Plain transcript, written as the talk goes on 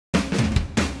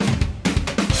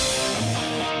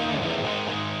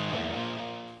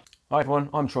Hi everyone,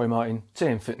 I'm Troy Martin,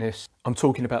 TM Fitness. I'm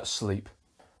talking about sleep.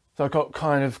 So I've got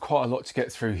kind of quite a lot to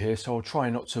get through here, so I'll try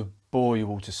not to bore you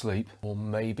all to sleep, or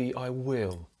maybe I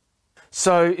will.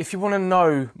 So if you want to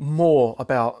know more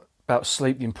about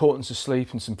sleep, the importance of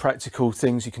sleep and some practical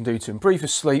things you can do to improve your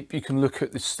sleep, you can look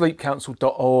at the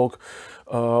sleepcouncil.org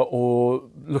or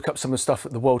look up some of the stuff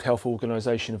that the World Health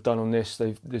Organization have done on this.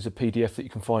 There's a PDF that you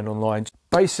can find online.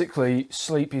 Basically,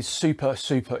 sleep is super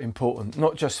important,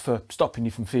 not just for stopping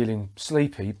you from feeling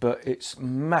sleepy, but it's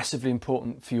massively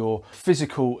important for your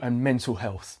physical and mental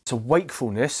health. So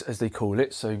wakefulness, as they call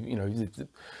it, so you know,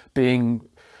 being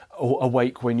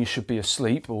awake when you should be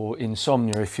asleep, or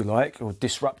insomnia if you like, or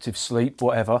disruptive sleep,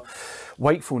 whatever.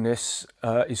 Wakefulness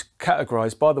is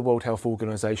categorized by the World Health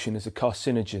Organization as a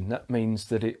carcinogen. That means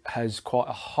that it has quite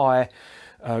a high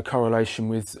correlation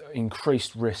with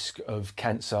increased risk of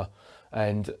cancer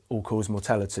and all-cause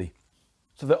mortality.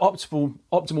 So the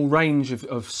optimal range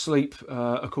of sleep,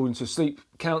 according to Sleep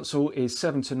Council, is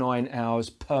 7 to 9 hours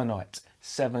per night.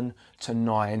 7 to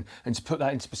 9. And to put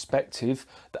that into perspective,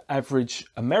 the average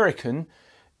American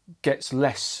gets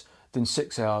less than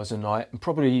 6 hours a night. And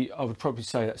I would probably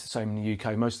say that's the same in the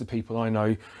UK. Most of the people I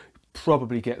know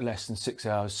probably get less than 6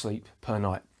 hours sleep per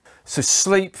night. So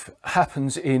sleep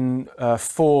happens in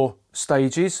 4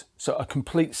 stages. So a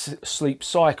complete sleep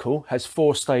cycle has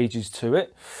 4 stages to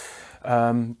it.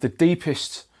 The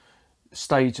deepest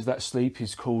stage of that sleep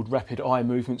is called rapid eye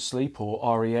movement sleep,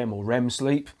 or REM or REM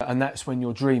sleep, and that's when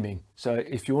you're dreaming. So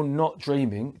if you're not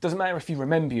dreaming, it doesn't matter if you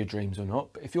remember your dreams or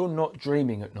not, but if you're not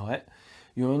dreaming at night,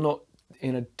 you're not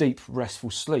in a deep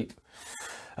restful sleep.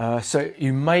 So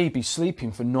you may be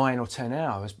sleeping for 9 or 10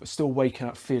 hours but still waking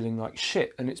up feeling like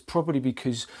shit, and it's probably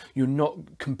because you're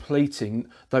not completing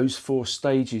those 4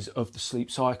 stages of the sleep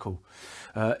cycle.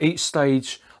 Each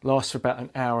stage lasts for about an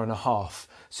hour and a half,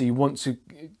 so you want to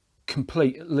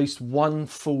complete at least 1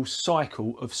 full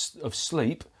cycle of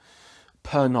sleep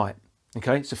per night.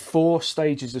 Okay, so 4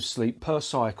 stages of sleep per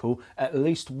cycle, at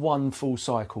least 1 full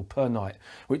cycle per night,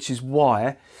 which is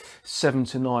why 7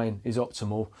 to 9 is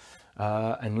optimal,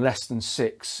 and less than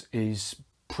 6 is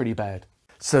pretty bad.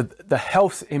 So the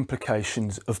health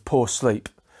implications of poor sleep: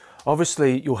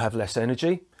 obviously you'll have less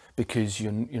energy because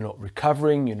you're not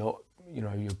recovering,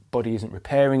 your body isn't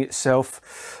repairing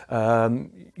itself.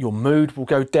 Your mood will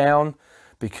go down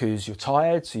because you're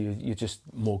tired, so you're just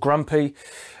more grumpy.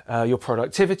 Your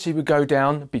productivity will go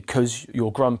down because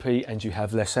you're grumpy and you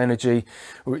have less energy,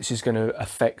 which is going to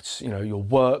affect your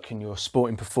work and your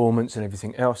sporting performance and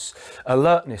everything else.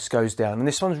 Alertness goes down, and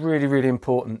this one's really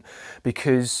important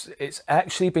because it's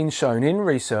actually been shown in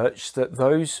research that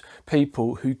those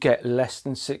people who get less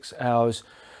than 6 hours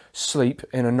sleep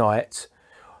in a night,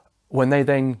 when they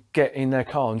then get in their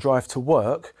car and drive to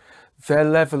work, their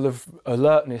level of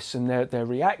alertness and their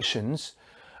reactions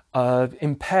are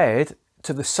impaired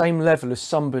to the same level as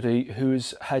somebody who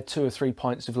has had 2 or 3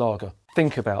 pints of lager.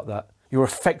 Think about that. You're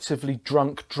effectively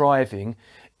drunk driving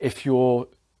if you're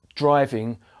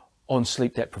driving on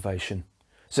sleep deprivation.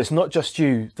 So it's not just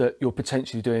you that you're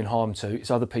potentially doing harm to,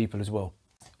 it's other people as well.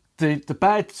 The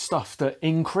bad stuff that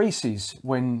increases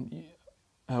when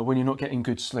you're not getting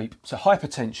good sleep. So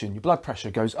hypertension, your blood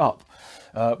pressure goes up,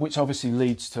 which obviously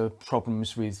leads to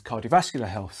problems with cardiovascular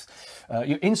health.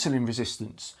 Your insulin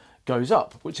resistance goes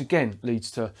up, which again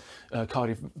leads to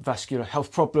cardiovascular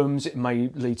health problems. It may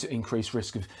lead to increased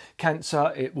risk of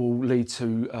cancer. It will lead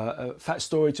to fat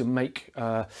storage and make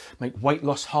weight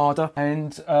loss harder,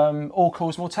 and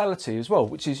all-cause mortality as well,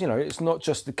 which is, it's not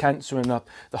just the cancer and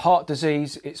the heart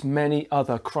disease, it's many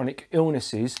other chronic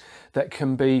illnesses that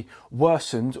can be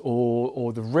worsened,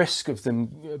 or the risk of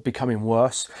them becoming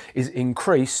worse is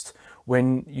increased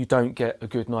when you don't get a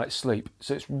good night's sleep.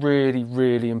 So it's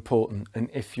really important.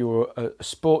 And if you're a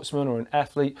sportsman or an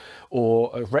athlete or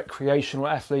a recreational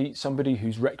athlete, somebody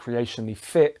who's recreationally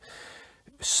fit,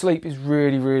 sleep is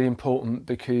really important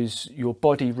because your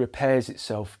body repairs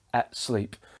itself at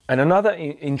sleep. And another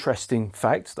interesting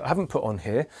fact that I haven't put on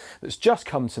here that's just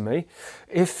come to me: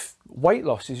 if weight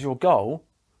loss is your goal,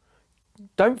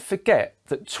 don't forget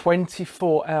that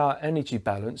 24-hour energy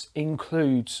balance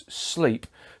includes sleep.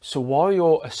 So while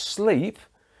you're asleep,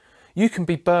 you can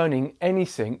be burning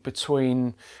anything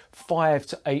between 500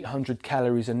 to 800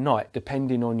 calories a night,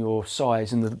 depending on your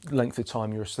size and the length of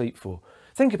time you're asleep for.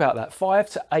 Think about that,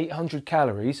 500 to 800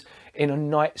 calories in a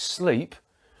night's sleep,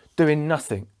 doing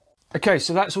nothing. Okay,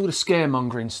 so that's all the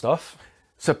scaremongering stuff.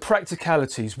 So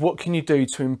practicalities, what can you do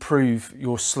to improve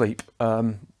your sleep?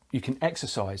 You can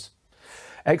exercise.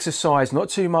 Exercise, not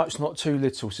too much, not too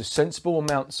little. So sensible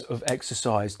amounts of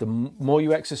exercise. The more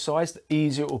you exercise, the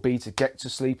easier it will be to get to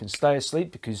sleep and stay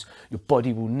asleep, because your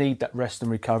body will need that rest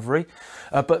and recovery.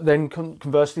 But then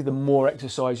conversely, the more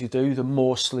exercise you do, the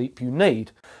more sleep you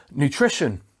need.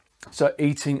 Nutrition. So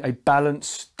eating a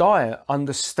balanced diet,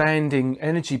 understanding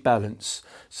energy balance.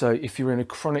 So if you're in a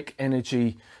chronic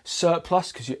energy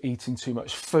surplus because you're eating too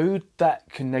much food, that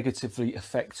can negatively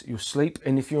affect your sleep.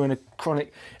 And if you're in a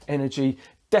chronic energy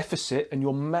deficit and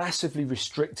you're massively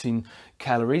restricting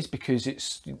calories because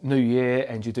it's New Year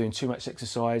and you're doing too much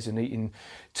exercise and eating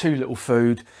too little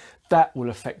food, that will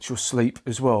affect your sleep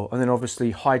as well. And then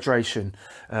obviously hydration.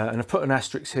 And I've put an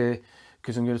asterisk here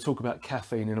because I'm going to talk about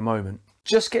caffeine in a moment.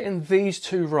 Just getting these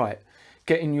two right,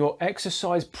 getting your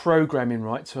exercise programming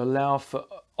right to allow for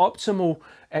optimal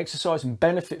exercise and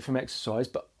benefit from exercise,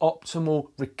 but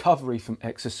optimal recovery from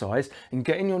exercise, and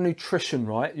getting your nutrition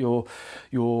right, your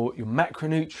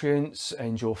macronutrients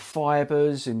and your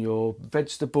fibers and your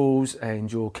vegetables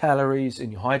and your calories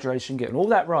and your hydration, getting all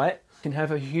that right can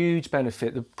have a huge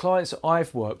benefit. The clients that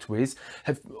I've worked with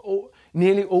have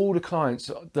nearly all the clients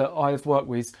that I've worked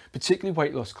with, particularly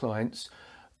weight loss clients,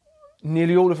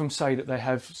 nearly all of them say that they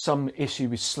have some issue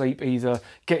with sleep, either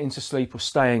getting to sleep or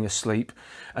staying asleep.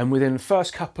 And within the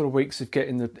first couple of weeks of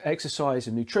getting the exercise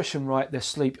and nutrition right, their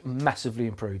sleep massively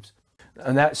improves.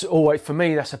 And that's always, for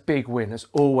me, that's a big win. That's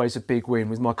always a big win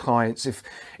with my clients. If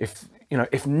you know,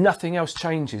 if nothing else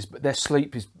changes, but their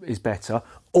sleep is better,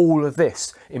 all of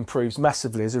this improves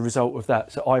massively as a result of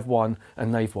that. So I've won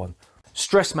and they've won.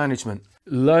 Stress management.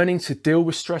 Learning to deal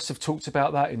with stress. I've talked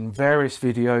about that in various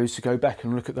videos, so go back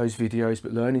and look at those videos.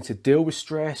 But learning to deal with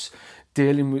stress,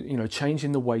 dealing with,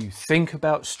 changing the way you think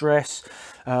about stress,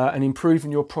 and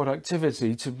improving your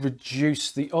productivity to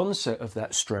reduce the onset of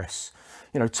that stress.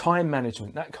 Time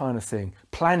management, that kind of thing.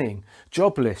 Planning,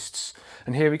 job lists.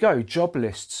 And here we go, job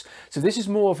lists. So this is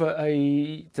more of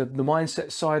the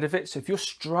mindset side of it. So if you're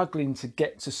struggling to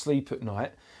get to sleep at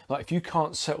night, like if you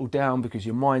can't settle down because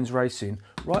your mind's racing,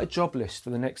 write a job list for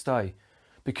the next day,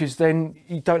 because then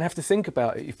you don't have to think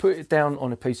about it. You've put it down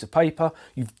on a piece of paper,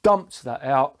 you've dumped that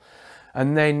out,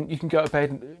 and then you can go to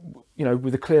bed,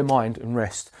 with a clear mind and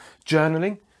rest.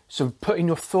 Journaling. So putting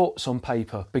your thoughts on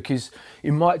paper, because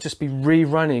you might just be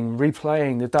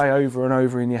replaying the day over and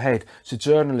over in your head. So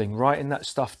journaling, writing that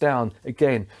stuff down,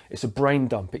 again, it's a brain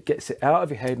dump. It gets it out of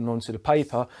your head and onto the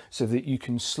paper so that you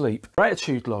can sleep.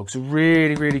 Gratitude logs, a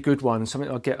really, really good one.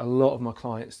 Something I get a lot of my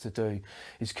clients to do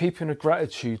is keeping a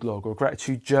gratitude log or a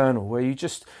gratitude journal where you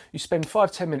spend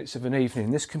 5-10 minutes of an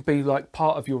evening. This can be like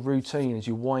part of your routine as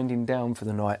you're winding down for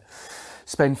the night.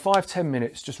 Spend 5-10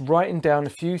 minutes just writing down a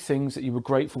few things that you were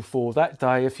grateful for that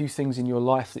day, a few things in your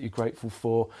life that you're grateful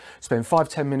for. Spend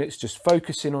 5-10 minutes just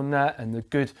focusing on that and the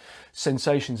good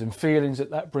sensations and feelings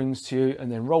that brings to you,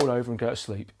 and then roll over and go to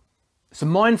sleep. So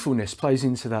mindfulness plays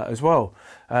into that as well.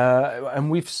 And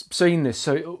we've seen this.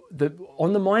 So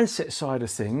on the mindset side of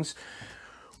things,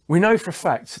 we know for a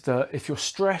fact that if you're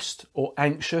stressed or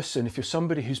anxious, and if you're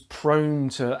somebody who's prone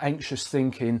to anxious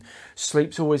thinking,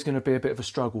 sleep's always going to be a bit of a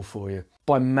struggle for you.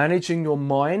 By managing your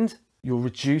mind, you're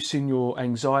reducing your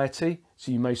anxiety,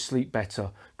 so you may sleep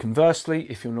better. Conversely,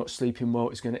 if you're not sleeping well,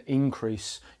 it's going to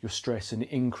increase your stress and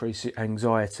increase your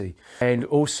anxiety. And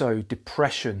also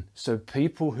depression. So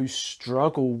people who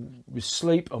struggle with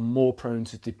sleep are more prone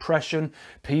to depression.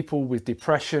 People with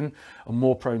depression are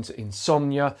more prone to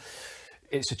insomnia.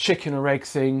 It's a chicken or egg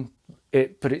thing,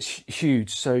 but it's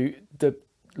huge. So the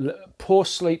poor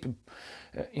sleep,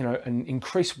 and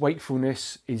increased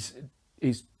wakefulness is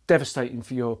devastating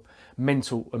for your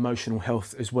mental, emotional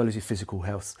health as well as your physical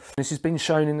health. This has been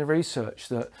shown in the research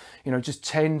that, just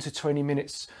 10 to 20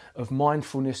 minutes of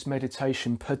mindfulness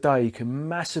meditation per day can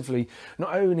massively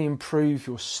not only improve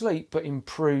your sleep, but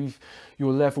improve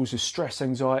your levels of stress,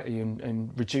 anxiety,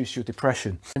 and reduce your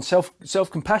depression. And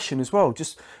self-compassion as well.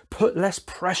 Just put less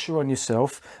pressure on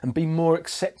yourself and be more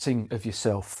accepting of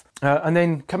yourself. And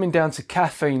then coming down to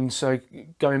caffeine, so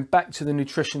going back to the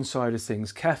nutrition side of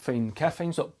things,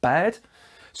 caffeine's not bad.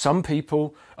 Some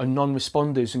people are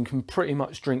non-responders and can pretty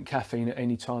much drink caffeine at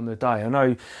any time of the day. I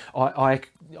know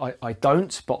I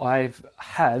don't, but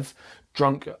have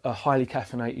drunk a highly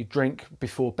caffeinated drink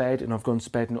before bed, and I've gone to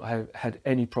bed and not had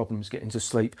any problems getting to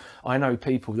sleep. I know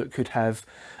people that could have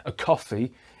a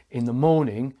coffee in the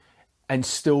morning and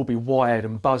still be wired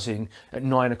and buzzing at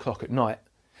 9 o'clock at night.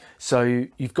 So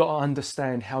you've got to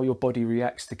understand how your body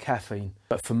reacts to caffeine.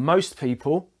 But for most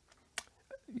people,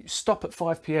 stop at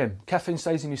 5 p.m. Caffeine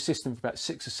stays in your system for about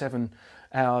 6 or 7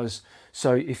 hours.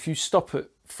 So if you stop at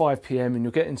 5 p.m. and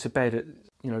you're getting to bed at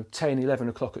 10, 11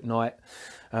 o'clock at night,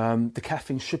 the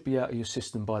caffeine should be out of your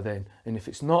system by then. And if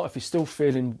it's not, if you're still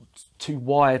feeling too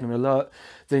wired and alert,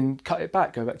 then cut it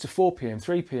back. Go back to 4 p.m,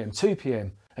 3 p.m, 2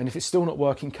 p.m. And if it's still not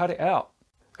working, cut it out.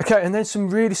 Okay, and then some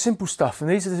really simple stuff. And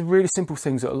these are the really simple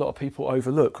things that a lot of people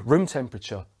overlook. Room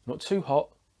temperature, not too hot,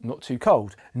 not too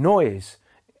cold. Noise.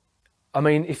 I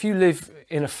mean, if you live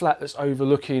in a flat that's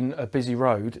overlooking a busy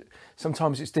road,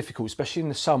 sometimes it's difficult, especially in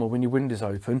the summer when your windows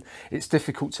open, it's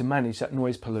difficult to manage that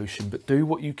noise pollution. But do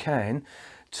what you can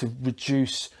to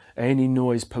reduce any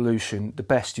noise pollution the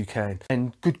best you can.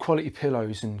 And good quality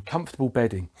pillows and comfortable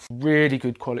bedding. Really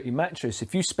good quality mattress.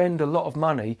 If you spend a lot of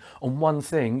money on one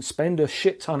thing, spend a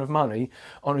shit ton of money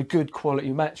on a good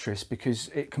quality mattress, because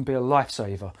it can be a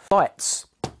lifesaver. Lights.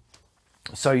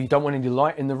 So you don't want any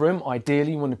light in the room.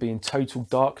 Ideally, you want to be in total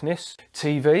darkness.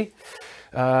 TV.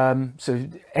 So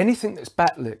anything that's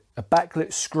backlit, a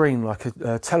backlit screen like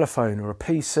a telephone or a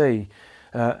PC,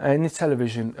 any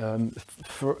television,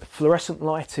 fluorescent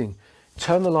lighting.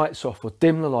 Turn the lights off or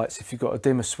dim the lights if you've got a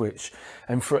dimmer switch.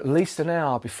 And for at least an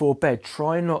hour before bed,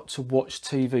 try not to watch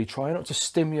TV. Try not to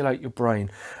stimulate your brain.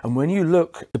 And when you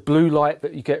look, the blue light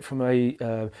that you get from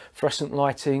a fluorescent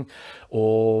lighting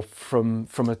or from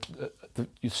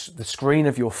the screen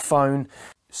of your phone,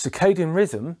 circadian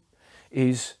rhythm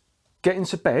is getting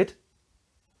to bed,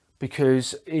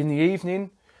 because in the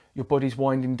evening your body's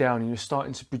winding down and you're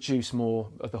starting to produce more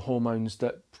of the hormones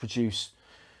that produce,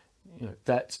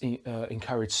 that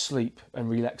encourage sleep and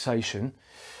relaxation.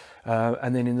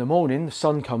 And then in the morning, the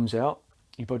sun comes out,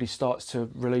 your body starts to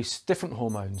release different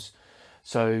hormones.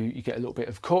 So you get a little bit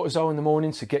of cortisol in the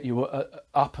morning to get you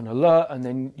up and alert, and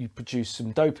then you produce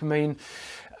some dopamine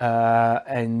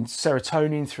and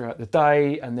serotonin throughout the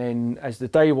day. And then as the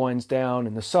day winds down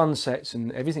and the sun sets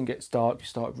and everything gets dark, you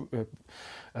start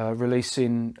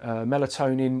releasing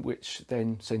melatonin, which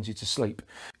then sends you to sleep.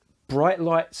 Bright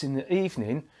lights in the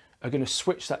evening are going to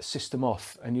switch that system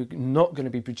off, and you're not going to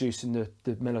be producing the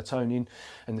melatonin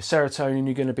and the serotonin.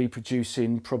 You're going to be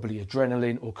producing probably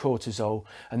adrenaline or cortisol,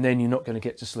 and then you're not going to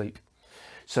get to sleep.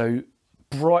 So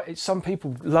some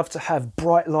people love to have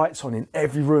bright lights on in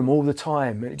every room all the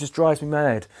time, and it just drives me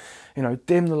mad.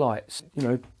 Dim the lights,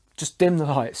 just dim the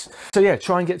lights. So yeah,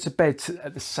 try and get to bed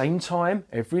at the same time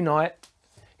every night.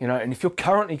 And if you're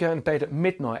currently going to bed at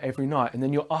midnight every night and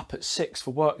then you're up at 6 for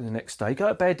work the next day, go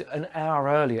to bed an hour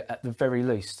earlier at the very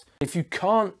least. If you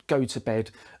can't go to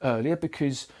bed earlier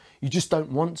because you just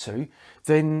don't want to,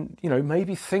 then,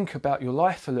 maybe think about your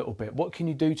life a little bit. What can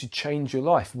you do to change your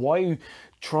life? Why are you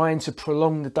trying to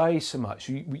prolong the day so much?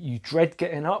 You dread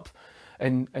getting up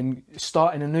and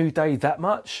starting a new day that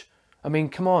much? I mean,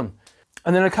 come on.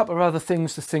 And then a couple of other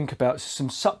things to think about, some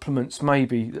supplements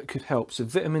maybe that could help. So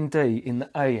vitamin D in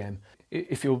the AM.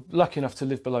 If you're lucky enough to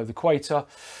live below the equator,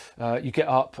 you get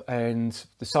up and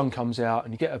the sun comes out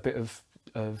and you get a bit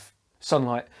of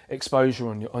sunlight exposure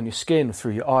on your skin,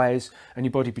 through your eyes, and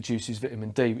your body produces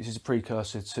vitamin D, which is a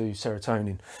precursor to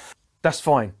serotonin. That's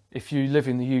fine. If you live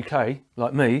in the UK,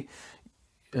 like me,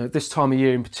 this time of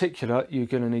year in particular, you're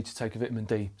going to need to take a vitamin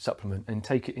D supplement, and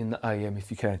take it in the AM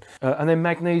if you can. And then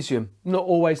magnesium, not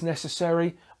always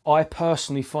necessary. I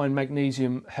personally find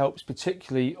magnesium helps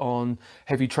particularly on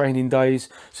heavy training days.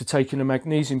 So taking a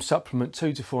magnesium supplement,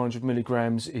 200 to 400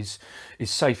 milligrams is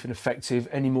safe and effective.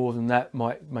 Any more than that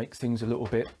might make things a little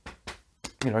bit,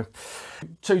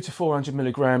 200 to 400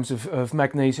 milligrams of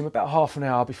magnesium about half an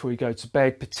hour before you go to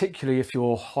bed, particularly if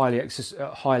you're highly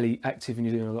active and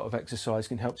you're doing a lot of exercise,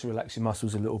 can help to relax your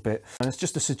muscles a little bit. And it's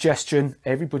just a suggestion.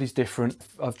 Everybody's different.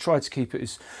 I've tried to keep it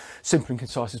as simple and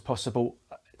concise as possible.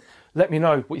 Let me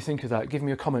know what you think of that. Give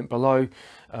me a comment below.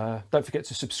 Don't forget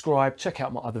to subscribe, check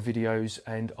out my other videos,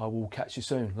 and I will catch you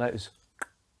soon. Laters.